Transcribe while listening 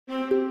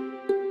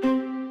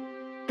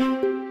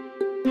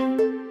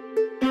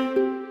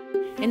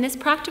In this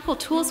practical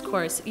tools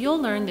course,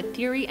 you'll learn the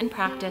theory and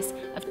practice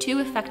of two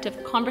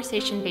effective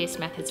conversation-based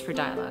methods for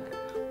dialogue: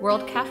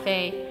 World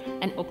Cafe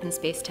and open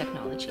space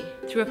technology.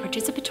 Through a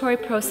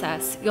participatory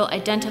process, you'll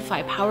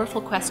identify powerful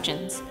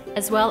questions,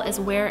 as well as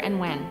where and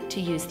when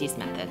to use these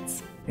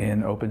methods.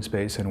 In Open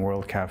Space and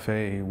World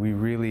Cafe, we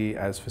really,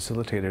 as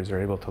facilitators, are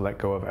able to let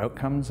go of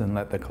outcomes and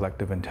let the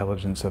collective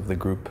intelligence of the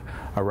group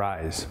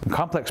arise.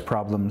 Complex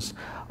problems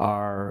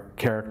are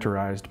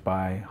characterized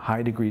by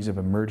high degrees of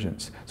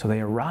emergence, so they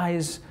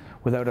arise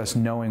without us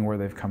knowing where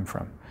they've come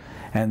from.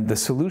 And the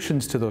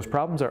solutions to those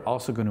problems are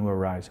also going to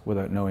arise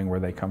without knowing where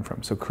they come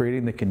from. So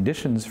creating the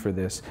conditions for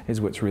this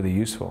is what's really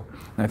useful.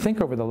 And I think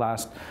over the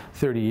last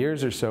 30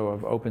 years or so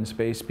of open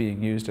space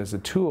being used as a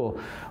tool,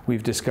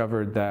 we've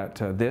discovered that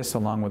this,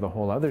 along with a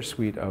whole other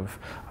suite of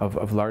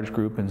large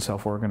group and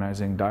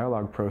self-organizing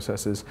dialogue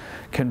processes,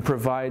 can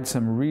provide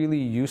some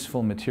really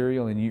useful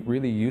material and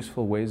really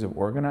useful ways of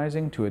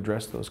organizing to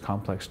address those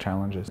complex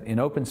challenges. In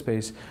open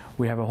space,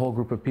 we have a whole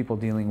group of people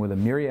dealing with a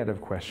myriad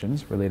of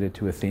questions related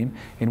to a theme.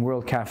 In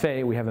World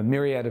Cafe, we have a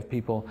myriad of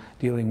people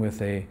dealing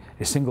with a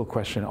single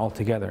question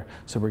altogether.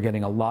 So we're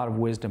getting a lot of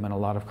wisdom and a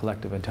lot of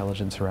collective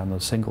intelligence around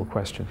those single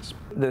questions.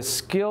 The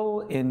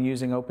skill in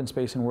using open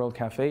space in World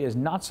Cafe is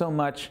not so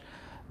much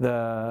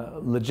the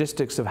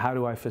logistics of how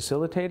do I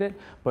facilitate it,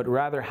 but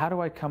rather how do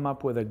I come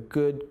up with a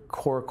good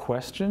core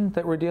question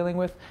that we're dealing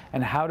with,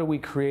 and how do we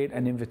create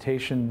an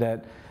invitation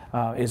that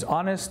is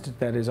honest,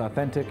 that is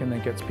authentic, and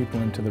that gets people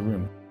into the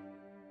room.